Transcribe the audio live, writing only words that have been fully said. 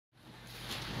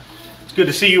It's good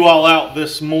to see you all out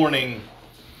this morning.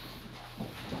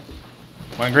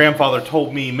 My grandfather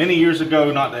told me many years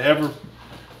ago not to ever,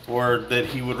 or that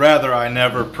he would rather I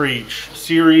never preach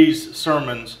series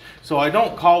sermons, so I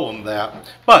don't call them that.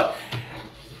 But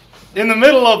in the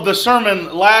middle of the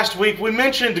sermon last week, we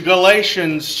mentioned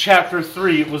Galatians chapter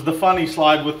 3. It was the funny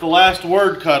slide with the last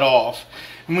word cut off.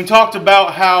 And we talked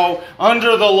about how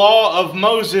under the law of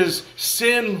Moses,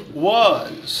 sin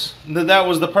was. That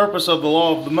was the purpose of the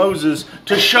law of Moses,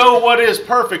 to show what is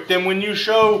perfect. And when you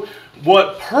show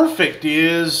what perfect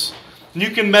is, you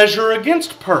can measure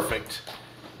against perfect.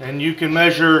 And you can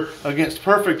measure against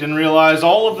perfect and realize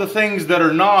all of the things that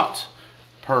are not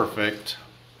perfect.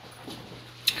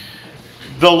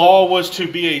 The law was to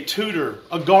be a tutor,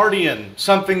 a guardian,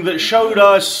 something that showed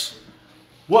us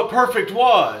what perfect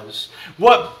was,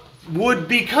 what would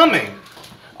be coming.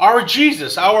 Our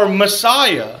Jesus, our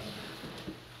Messiah,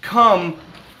 come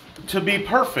to be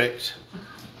perfect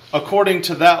according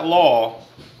to that law,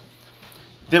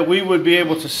 that we would be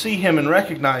able to see Him and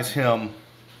recognize Him.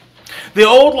 The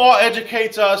old law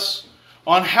educates us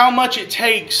on how much it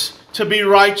takes to be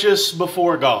righteous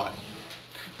before God.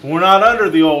 We're not under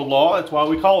the old law. That's why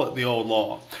we call it the old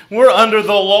law. We're under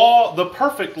the law, the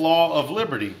perfect law of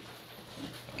liberty.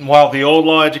 While the old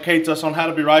law educates us on how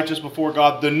to be righteous before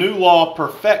God, the new law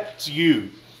perfects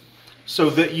you so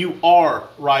that you are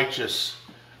righteous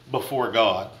before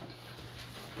God.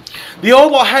 The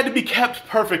old law had to be kept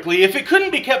perfectly. If it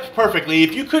couldn't be kept perfectly,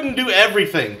 if you couldn't do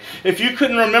everything, if you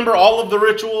couldn't remember all of the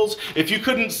rituals, if you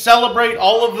couldn't celebrate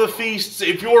all of the feasts,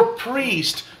 if your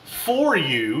priest for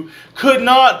you could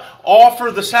not offer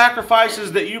the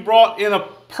sacrifices that you brought in a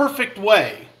perfect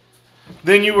way,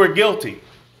 then you were guilty.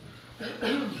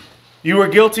 You were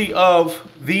guilty of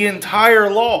the entire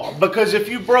law. Because if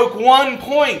you broke one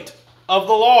point of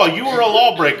the law, you were a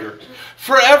lawbreaker.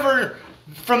 Forever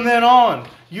from then on,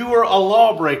 you were a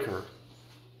lawbreaker.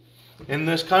 In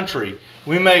this country,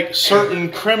 we make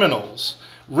certain criminals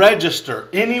register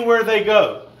anywhere they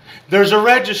go. There's a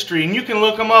registry, and you can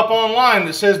look them up online,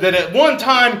 that says that at one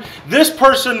time, this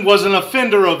person was an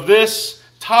offender of this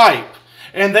type.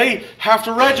 And they have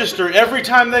to register every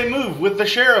time they move with the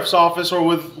sheriff's office or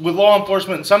with law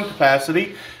enforcement in some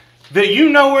capacity, that you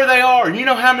know where they are. You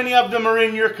know how many of them are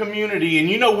in your community, and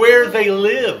you know where they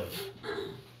live.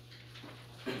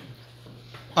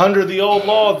 Under the old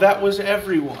law, that was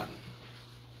everyone.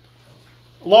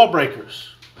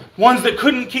 Lawbreakers. Ones that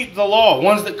couldn't keep the law.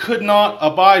 Ones that could not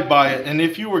abide by it. And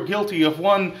if you were guilty of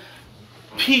one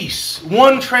piece,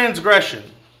 one transgression,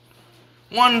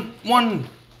 one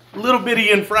little bitty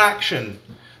infraction,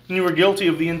 and you were guilty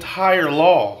of the entire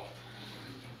law.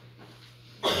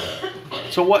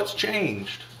 So what's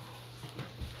changed?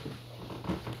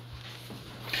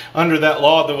 Under that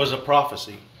law, there was a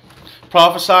prophecy.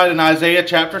 Prophesied in Isaiah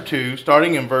chapter 2,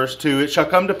 starting in verse 2, "It shall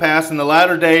come to pass in the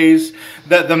latter days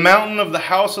that the mountain of the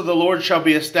house of the Lord shall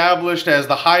be established as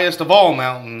the highest of all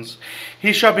mountains.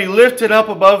 He shall be lifted up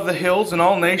above the hills, and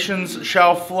all nations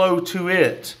shall flow to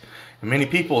it. And many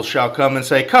people shall come and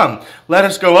say, Come, let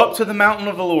us go up to the mountain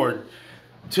of the Lord,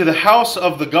 to the house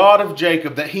of the God of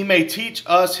Jacob, that He may teach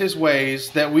us His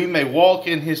ways, that we may walk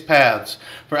in His paths.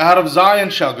 For out of Zion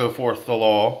shall go forth the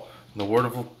law, the word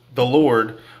of the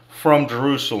Lord, from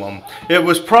Jerusalem." It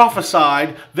was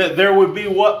prophesied that there would be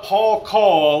what Paul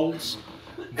calls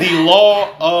the law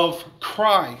of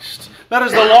Christ. That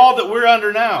is the law that we're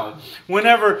under now.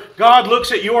 Whenever God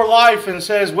looks at your life and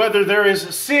says whether there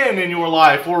is sin in your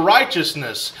life or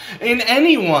righteousness in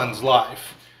anyone's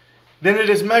life, then it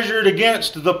is measured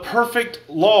against the perfect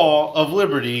law of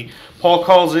liberty. Paul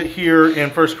calls it here in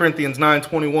 1 Corinthians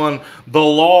 9:21, the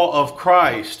law of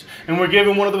Christ. And we're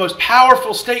given one of the most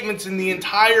powerful statements in the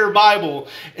entire Bible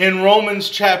in Romans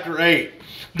chapter 8.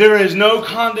 There is no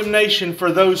condemnation for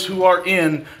those who are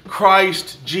in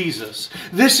Christ Jesus.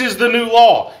 This is the new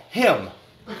law, Him.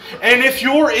 And if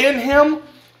you're in Him,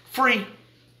 free.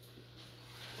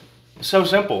 So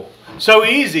simple, so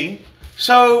easy,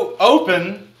 so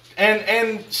open,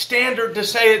 and standard to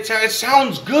say it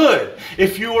sounds good.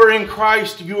 If you are in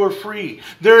Christ, you are free.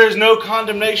 There is no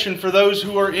condemnation for those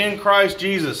who are in Christ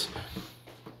Jesus.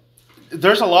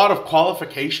 There's a lot of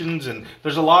qualifications, and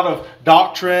there's a lot of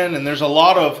doctrine, and there's a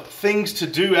lot of things to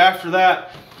do after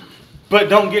that. But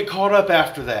don't get caught up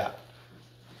after that.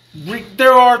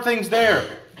 There are things there.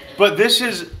 But this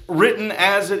is written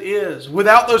as it is.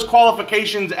 Without those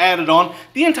qualifications added on,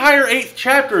 the entire 8th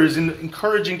chapter is an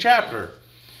encouraging chapter.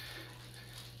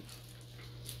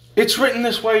 It's written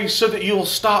this way so that you'll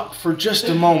stop for just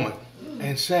a moment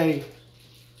and say,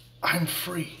 I'm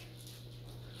free.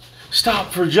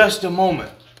 Stop for just a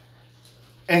moment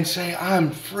and say,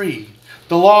 I'm free.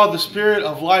 The law of the Spirit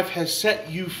of life has set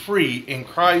you free in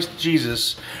Christ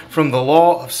Jesus from the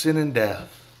law of sin and death.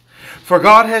 For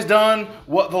God has done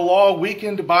what the law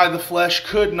weakened by the flesh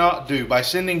could not do, by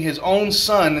sending His own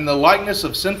Son in the likeness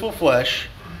of sinful flesh,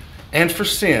 and for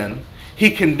sin,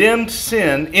 He condemned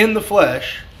sin in the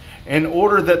flesh, in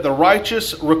order that the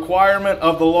righteous requirement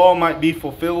of the law might be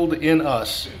fulfilled in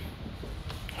us,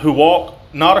 who walk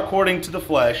not according to the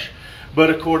flesh, but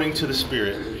according to the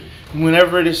Spirit.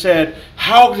 Whenever it is said,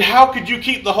 how could you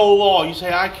keep the whole law? You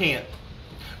say, I can't.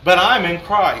 But I'm in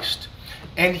Christ,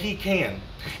 and He can.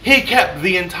 He kept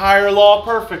the entire law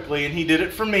perfectly, and He did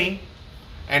it for me.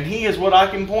 And He is what I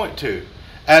can point to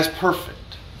as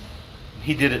perfect.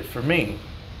 He did it for me.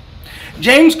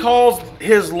 James calls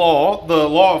his law, the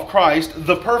law of Christ,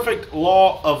 the perfect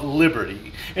law of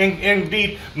liberty. And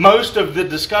indeed, most of the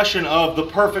discussion of the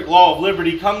perfect law of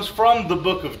liberty comes from the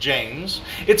book of James.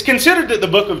 It's considered that the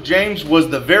book of James was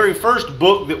the very first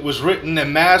book that was written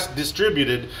and mass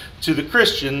distributed to the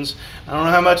Christians. I don't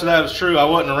know how much of that is true. I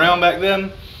wasn't around back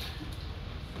then.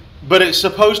 But it's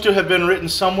supposed to have been written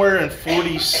somewhere in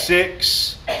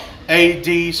 46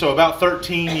 AD, so about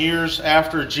 13 years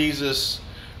after Jesus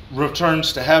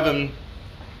returns to heaven.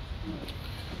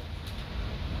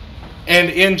 And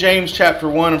in James chapter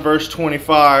 1 and verse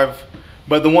 25,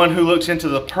 but the one who looks into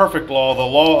the perfect law, the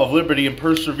law of liberty, and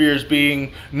perseveres,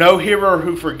 being no hearer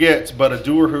who forgets, but a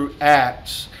doer who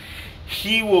acts,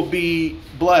 he will be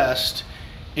blessed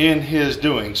in his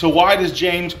doing. So why does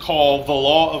James call the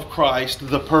law of Christ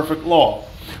the perfect law?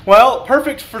 Well,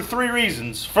 perfect for three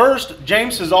reasons. First,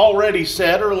 James has already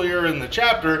said earlier in the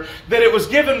chapter that it was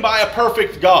given by a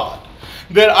perfect God.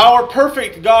 That our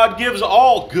perfect God gives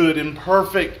all good and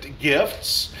perfect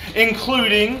gifts,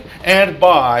 including and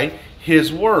by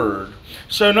His Word.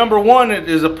 So number one, it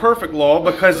is a perfect law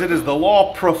because it is the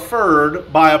law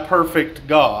preferred by a perfect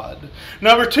God.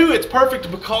 Number two, it's perfect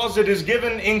because it is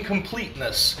given in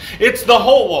completeness. It's the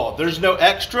whole law. There's no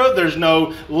extra, there's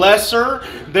no lesser,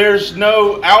 there's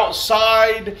no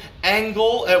outside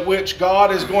angle at which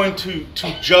God is going to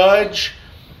judge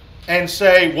and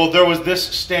say, well, there was this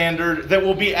standard that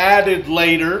will be added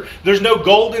later. There's no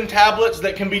golden tablets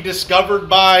that can be discovered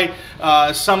by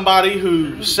somebody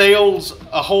who sails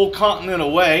a whole continent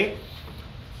away.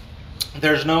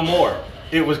 There's no more.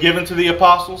 It was given to the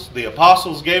apostles. The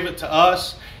apostles gave it to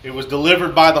us. It was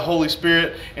delivered by the Holy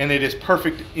Spirit, and it is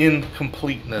perfect in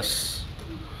completeness.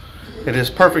 It is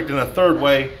perfect in a third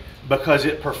way because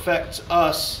it perfects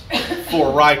us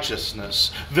for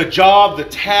righteousness. The job, the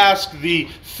task, the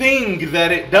thing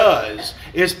that it does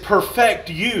is perfect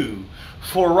you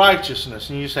for righteousness.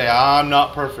 And you say, I'm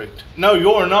not perfect. No,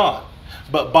 you're not.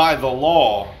 But by the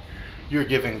law, you're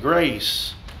given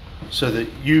grace so that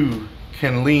you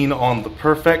can lean on the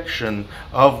perfection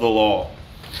of the law.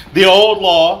 The old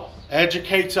law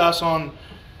educates us on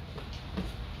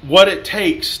what it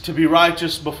takes to be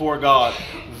righteous before God.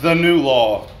 The new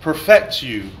law perfects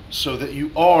you so that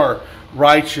you are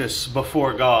righteous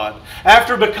before God.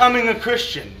 After becoming a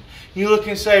Christian, you look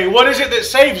and say, what is it that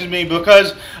saves me?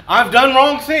 Because I've done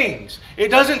wrong things. It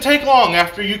doesn't take long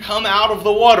after you come out of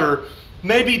the water.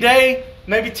 Maybe day,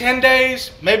 maybe 10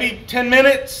 days, maybe 10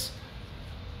 minutes.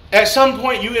 At some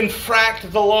point you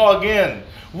infract the law again.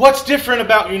 What's different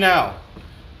about you now?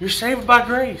 You're saved by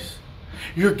grace.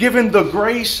 You're given the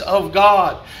grace of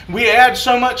God. We add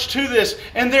so much to this,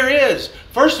 and there is.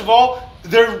 First of all,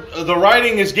 the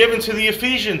writing is given to the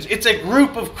Ephesians. It's a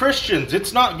group of Christians.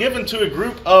 It's not given to a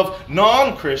group of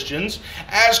non-Christians.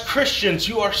 As Christians,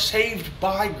 you are saved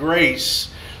by grace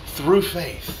through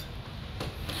faith.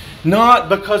 Not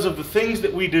because of the things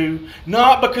that we do,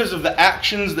 not because of the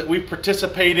actions that we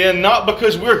participate in, not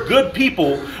because we're good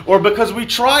people or because we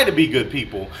try to be good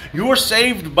people. You are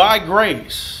saved by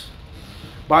grace,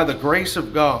 by the grace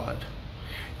of God.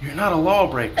 You're not a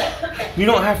lawbreaker. You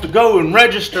don't have to go and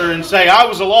register and say, I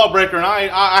was a lawbreaker and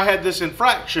I had this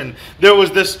infraction. There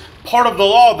was this part of the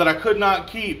law that I could not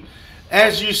keep.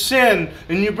 As you sin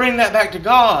and you bring that back to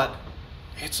God,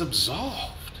 it's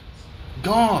absolved,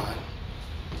 gone.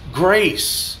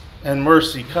 Grace and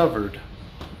mercy covered.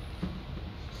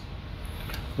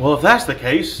 Well, if that's the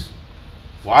case,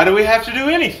 why do we have to do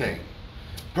anything?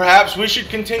 Perhaps we should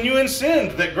continue in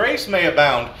sin that grace may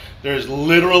abound. There's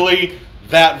literally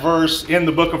that verse in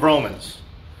the book of Romans.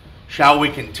 Shall we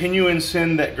continue in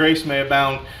sin that grace may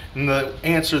abound? And the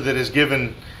answer that is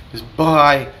given is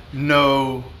by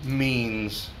no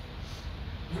means.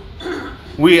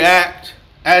 We act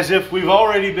as if we've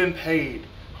already been paid,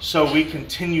 so we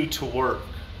continue to work.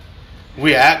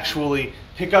 We actually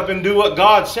pick up and do what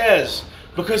God says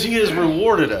because He has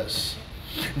rewarded us.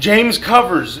 James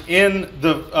covers in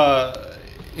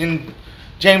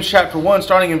James chapter 1,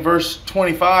 starting in verse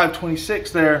 25,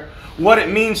 26 there, what it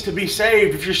means to be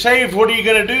saved. If you're saved, what are you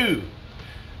going to do?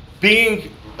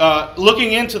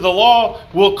 Looking into the law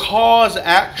will cause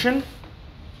action.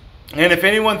 And if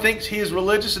anyone thinks he is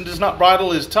religious and does not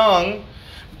bridle his tongue,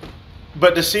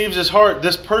 but deceives his heart,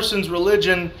 this person's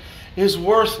religion is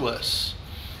worthless.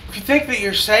 If you think that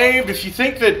you're saved, if you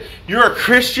think that you're a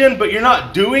Christian, but you're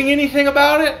not doing anything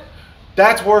about it,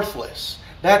 that's worthless.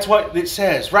 That's what it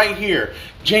says right here.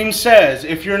 James says,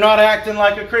 if you're not acting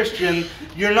like a Christian,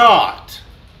 you're not.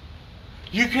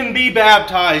 You can be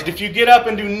baptized. If you get up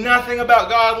and do nothing about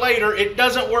God later, it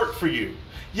doesn't work for you.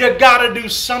 You got to do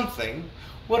something.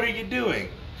 What are you doing?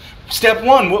 Step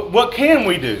one, what can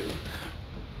we do?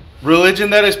 Religion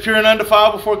that is pure and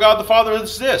undefiled before God the Father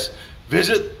is this: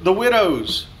 visit the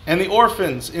widows and the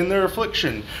orphans in their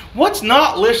affliction. What's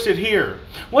not listed here?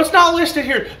 What's not listed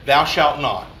here? Thou shalt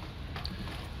not.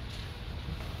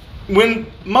 When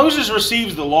Moses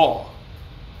receives the law,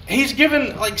 he's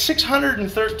given like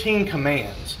 613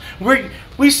 commands.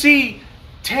 We see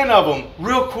 10 of them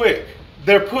real quick.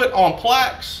 They're put on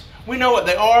plaques. We know what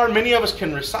they are. Many of us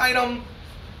can recite them.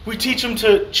 We teach them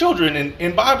to children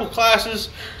in Bible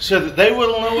classes so that they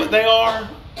will know what they are.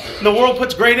 The world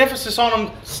puts great emphasis on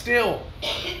them still.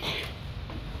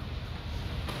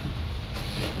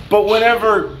 But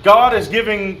whenever God is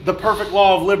giving the perfect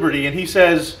law of liberty and He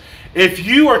says, if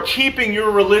you are keeping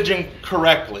your religion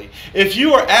correctly, if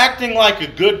you are acting like a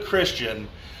good Christian,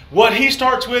 what He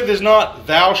starts with is not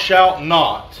thou shalt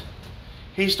not.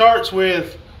 He starts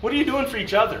with, what are you doing for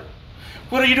each other?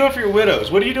 What are you doing for your widows?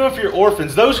 What are you doing for your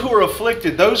orphans? Those who are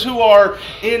afflicted, those who are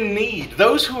in need,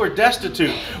 those who are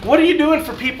destitute. What are you doing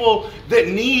for people that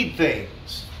need things?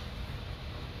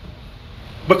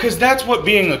 Because that's what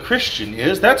being a Christian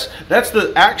is. That's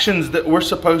the actions that we're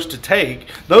supposed to take.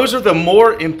 Those are the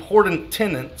more important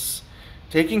tenets,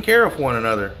 taking care of one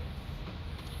another.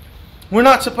 We're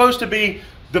not supposed to be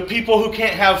the people who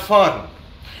can't have fun,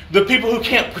 the people who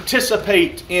can't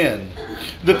participate in,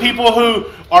 the people who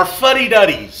are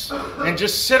fuddy-duddies and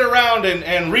just sit around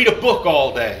and read a book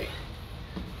all day.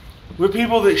 We're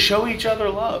people that show each other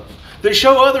love, that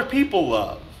show other people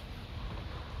love.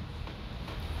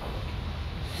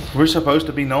 We're supposed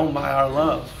to be known by our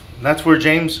love. And that's where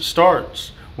James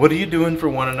starts. What are you doing for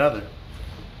one another?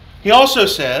 He also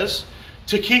says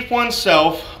to keep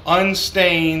oneself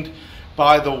unstained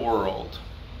by the world.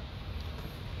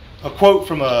 A quote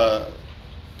from a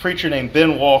preacher named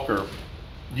Ben Walker: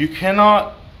 you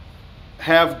cannot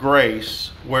have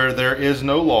grace where there is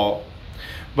no law,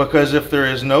 because if there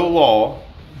is no law,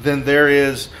 then there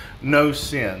is no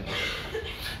sin.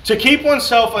 To keep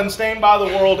oneself unstained by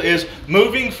the world is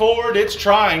moving forward, it's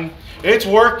trying, it's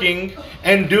working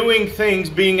and doing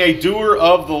things, being a doer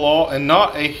of the law and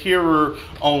not a hearer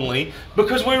only,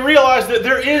 because we realize that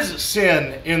there is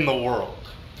sin in the world.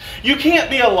 You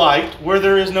can't be a light where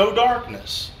there is no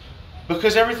darkness,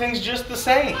 because everything's just the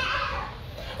same.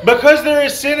 Because there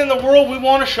is sin in the world, we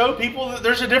want to show people that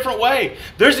there's a different way.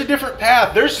 There's a different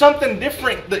path. There's something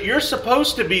different that you're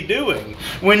supposed to be doing.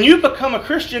 When you become a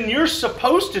Christian, you're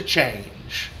supposed to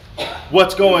change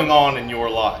what's going on in your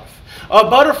life. A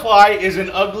butterfly is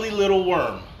an ugly little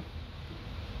worm.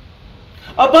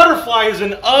 A butterfly is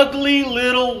an ugly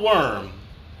little worm.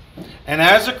 And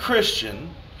as a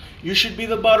Christian, you should be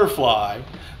the butterfly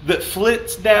that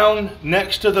flits down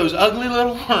next to those ugly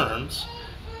little worms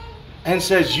and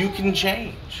says, you can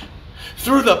change.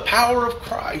 Through the power of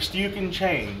Christ, you can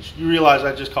change. You realize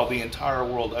I just called the entire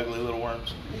world ugly little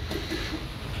worms?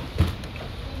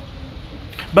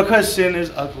 Because sin is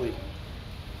ugly.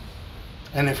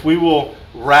 And if we will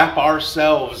wrap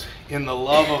ourselves in the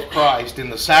love of Christ, in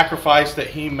the sacrifice that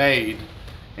He made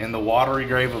in the watery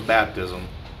grave of baptism,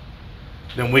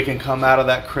 then we can come out of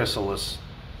that chrysalis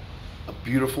a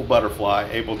beautiful butterfly,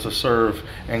 able to serve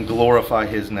and glorify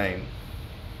His name.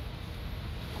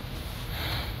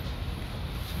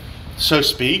 So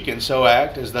speak and so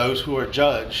act as those who are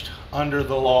judged under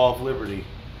the law of liberty.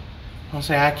 Don't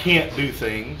say, I can't do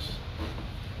things.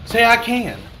 Say, I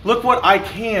can. Look what I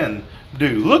can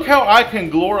do. Look how I can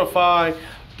glorify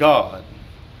God.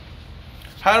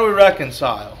 How do we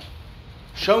reconcile?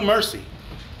 Show mercy.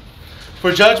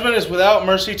 For judgment is without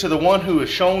mercy to the one who has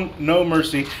shown no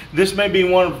mercy. This may be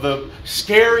one of the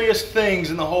scariest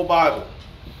things in the whole Bible.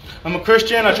 I'm a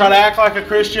Christian. I try to act like a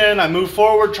Christian. I move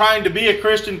forward trying to be a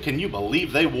Christian. Can you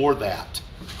believe they wore that?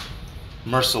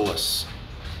 Merciless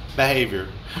behavior.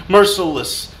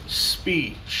 Merciless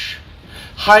speech.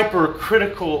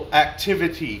 Hypercritical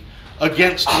activity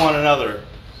against one another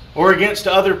or against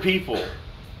other people.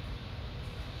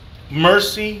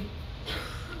 Mercy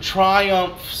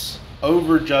triumphs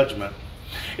over judgment.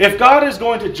 If God is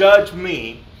going to judge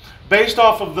me based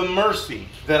off of the mercy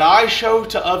that I show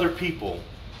to other people,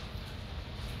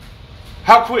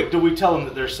 how quick do we tell them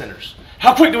that they're sinners?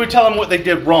 How quick do we tell them what they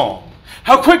did wrong?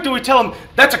 How quick do we tell them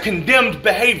that's a condemned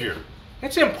behavior?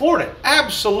 It's important,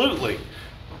 absolutely.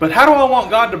 But how do I want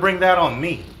God to bring that on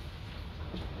me?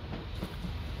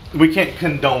 We can't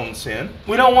condone sin.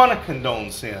 We don't want to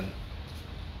condone sin.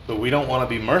 But we don't want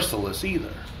to be merciless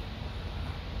either.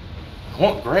 I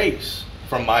want grace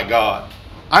from my God.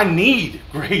 I need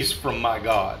grace from my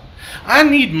God. I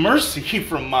need mercy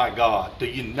from my God. Do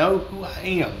you know who I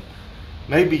am?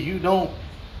 Maybe you don't.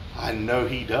 I know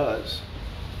He does.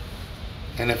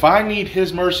 And if I need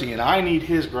His mercy and I need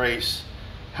His grace,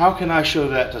 how can I show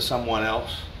that to someone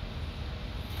else?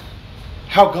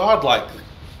 How godlike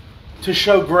to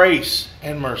show grace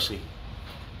and mercy.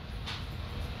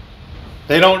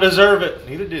 They don't deserve it.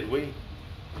 Neither did we.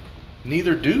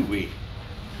 Neither do we.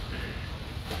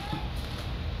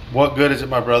 What good is it,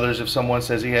 my brothers, if someone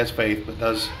says he has faith but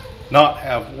does not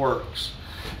have works?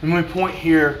 And we point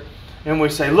here and we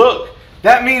say, look,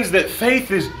 that means that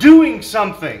faith is doing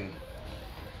something.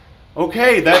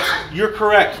 Okay, you're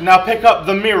correct. Now pick up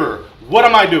the mirror. What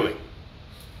am I doing?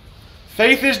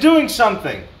 Faith is doing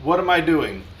something. What am I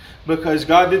doing? Because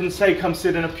God didn't say, come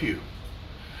sit in a pew.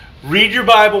 Read your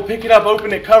Bible, pick it up,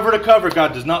 open it cover to cover.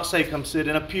 God does not say, come sit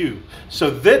in a pew. So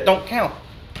that don't count.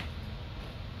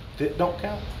 That don't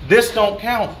count. This don't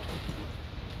count.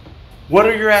 What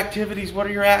are your activities? What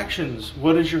are your actions?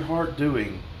 What is your heart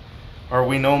doing? Are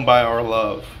we known by our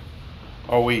love?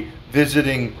 Are we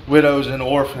visiting widows and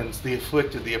orphans, the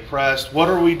afflicted, the oppressed? What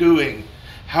are we doing?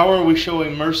 How are we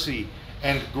showing mercy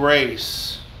and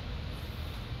grace?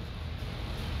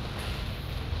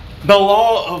 The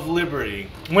law of liberty.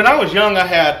 When I was young, I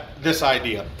had this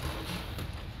idea.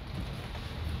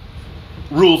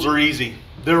 Rules are easy.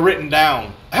 They're written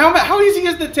down. How easy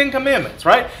is the 10 Commandments,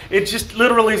 right? It just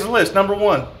literally is a list. Number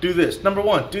 1, do this. Number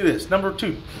 1, do this. Number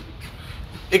 2.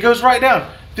 It goes right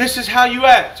down. This is how you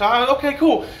act. So okay,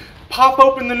 cool. Pop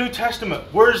open the New Testament.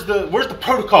 Where's the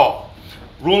protocol?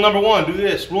 Rule number 1, do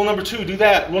this. Rule number 2, do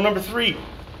that. Rule number 3.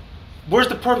 Where's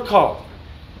the protocol?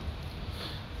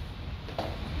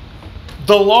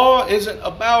 The law isn't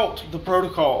about the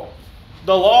protocol.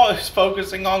 The law is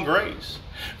focusing on grace,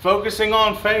 focusing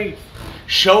on faith,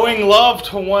 showing love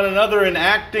to one another and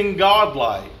acting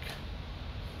godlike.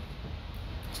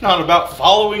 It's not about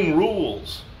following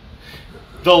rules.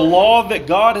 The law that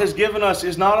God has given us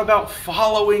is not about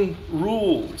following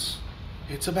rules.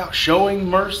 It's about showing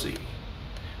mercy.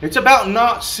 It's about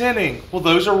not sinning. Well,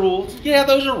 those are rules. Yeah,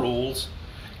 those are rules.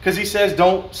 Because He says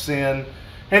don't sin.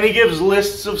 And He gives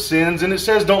lists of sins and it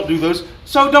says don't do those.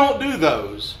 So don't do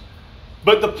those.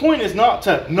 But the point is not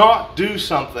to not do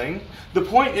something. The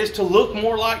point is to look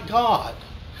more like God.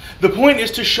 The point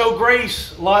is to show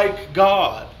grace like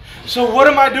God. So what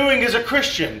am I doing as a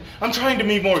Christian? I'm trying to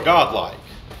be more godlike.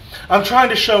 I'm trying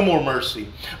to show more mercy.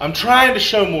 I'm trying to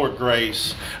show more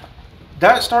grace.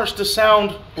 That starts to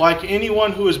sound like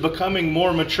anyone who is becoming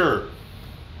more mature.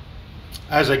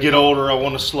 As I get older, I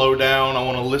want to slow down. I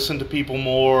want to listen to people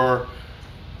more.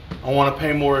 I want to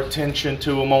pay more attention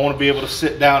to them. I want to be able to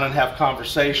sit down and have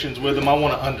conversations with them. I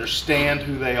want to understand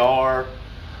who they are.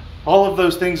 All of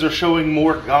those things are showing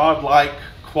more godlike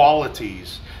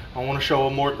qualities. I want to show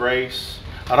them more grace.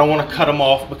 I don't want to cut them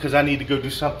off because I need to go do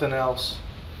something else.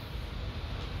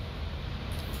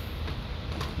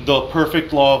 The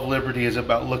perfect law of liberty is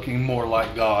about looking more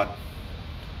like God.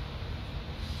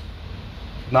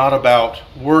 Not about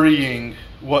worrying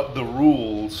what the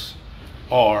rules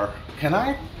are. Can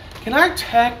I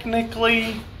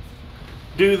technically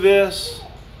do this?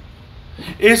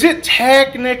 Is it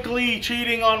technically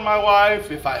cheating on my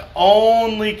wife if I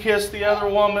only kiss the other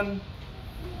woman?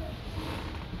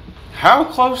 How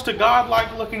close to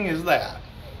God-like looking is that?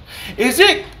 Is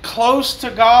it close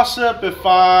to gossip if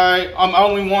I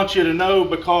only want you to know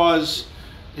because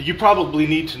you probably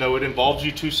need to know it involves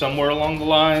you two somewhere along the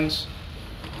lines?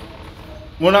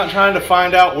 We're not trying to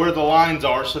find out where the lines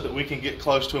are so that we can get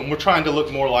close to Him. We're trying to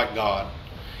look more like God.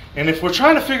 And if we're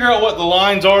trying to figure out what the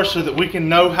lines are so that we can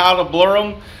know how to blur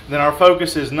them, then our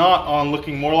focus is not on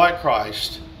looking more like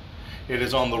Christ. It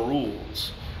is on the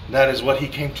rules. That is what He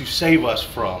came to save us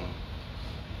from.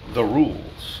 The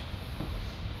rules.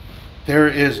 There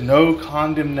is no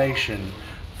condemnation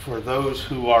for those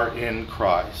who are in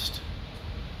Christ.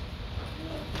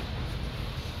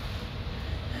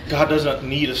 God doesn't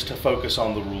need us to focus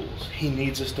on the rules. He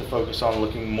needs us to focus on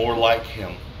looking more like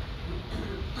Him.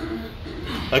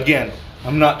 Again,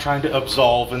 I'm not trying to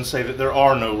absolve and say that there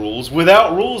are no rules.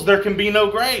 Without rules, there can be no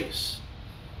grace.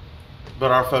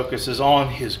 But our focus is on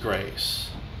His grace,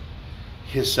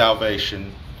 His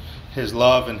salvation, His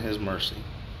love, and His mercy.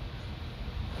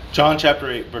 John chapter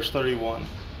 8, verse 31.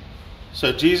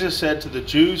 So Jesus said to the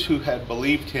Jews who had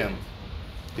believed Him,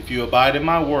 "If you abide in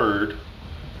my word,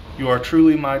 you are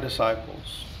truly my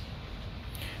disciples.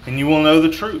 And you will know the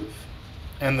truth,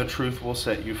 and the truth will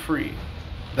set you free."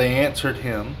 They answered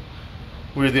Him,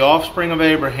 "We are the offspring of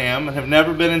Abraham and have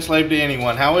never been enslaved to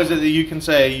anyone. How is it that you can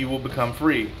say you will become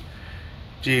free?"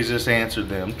 Jesus answered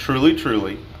them, "Truly,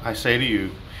 truly, I say to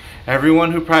you,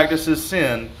 everyone who practices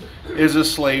sin is a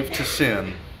slave to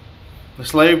sin. The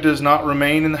slave does not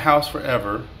remain in the house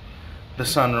forever. The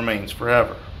Son remains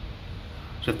forever.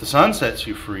 So if the Son sets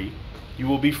you free, you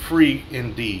will be free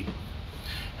indeed."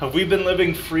 Have we been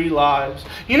living free lives?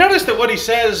 You notice that what He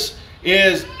says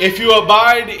is, if you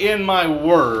abide in my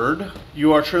word,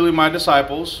 you are truly my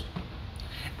disciples,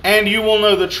 and you will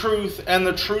know the truth, and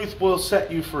the truth will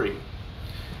set you free.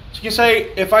 So you can say,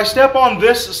 if I step on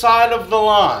this side of the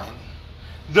line,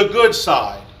 the good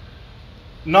side,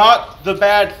 not the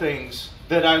bad things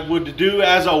that I would do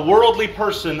as a worldly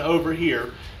person over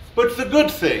here, but the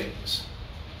good things,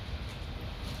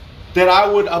 that I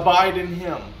would abide in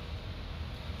Him.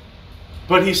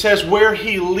 But He says, where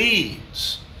He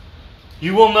leads,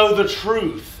 you will know the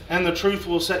truth, and the truth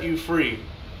will set you free.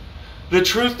 The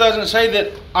truth doesn't say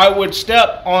that I would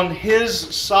step on His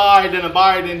side and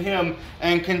abide in Him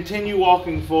and continue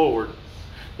walking forward.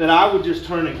 That I would just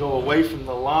turn and go away from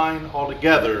the line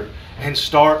altogether and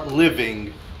start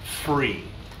living free.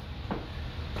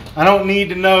 I don't need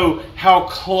to know how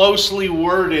closely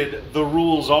worded the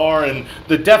rules are and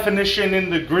the definition in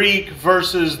the Greek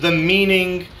versus the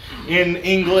meaning in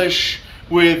English,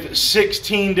 with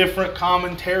 16 different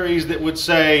commentaries that would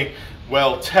say,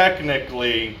 well,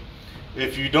 technically,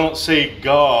 if you don't say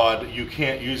God, you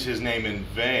can't use His name in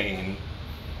vain.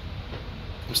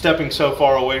 I'm stepping so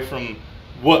far away from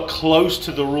what close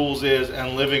to the rules is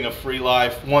and living a free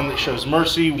life, one that shows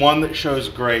mercy, one that shows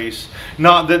grace.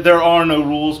 Not that there are no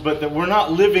rules, but that we're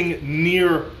not living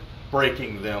near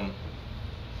breaking them.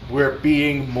 We're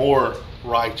being more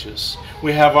righteous.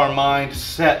 We have our mind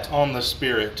set on the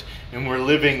Spirit, and we're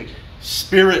living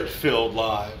Spirit-filled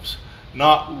lives,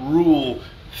 not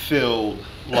rule-filled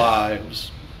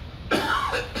lives.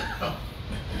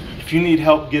 If you need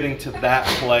help getting to that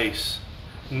place,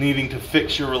 needing to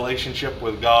fix your relationship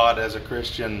with God as a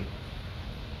Christian,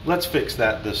 let's fix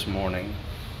that this morning.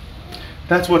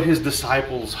 That's what His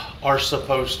disciples are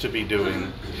supposed to be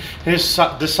doing. His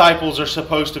disciples are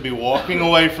supposed to be walking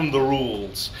away from the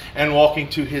rules and walking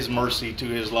to His mercy, to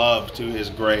His love, to His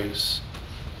grace.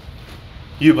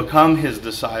 You become His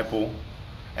disciple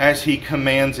as He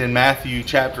commands in Matthew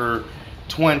chapter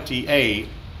 28.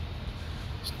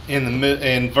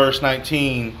 In verse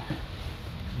 19,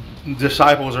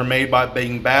 disciples are made by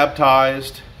being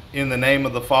baptized in the name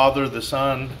of the Father, the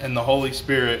Son, and the Holy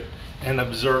Spirit, and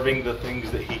observing the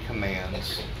things that He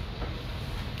commands.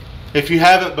 If you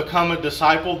haven't become a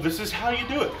disciple, this is how you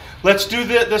do it. Let's do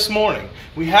that this morning.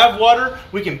 We have water,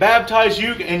 we can baptize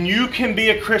you, and you can be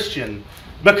a Christian.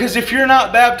 Because if you're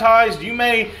not baptized, you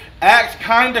may act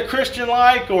kind of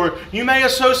Christian-like, or you may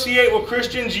associate with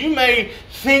Christians, you may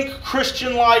think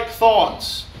Christian-like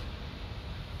thoughts.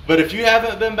 But if you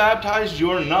haven't been baptized,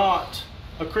 you're not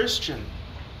a Christian.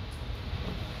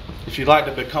 If you'd like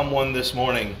to become one this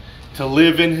morning, to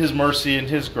live in His mercy and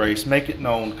His grace, make it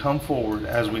known, come forward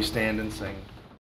as we stand and sing.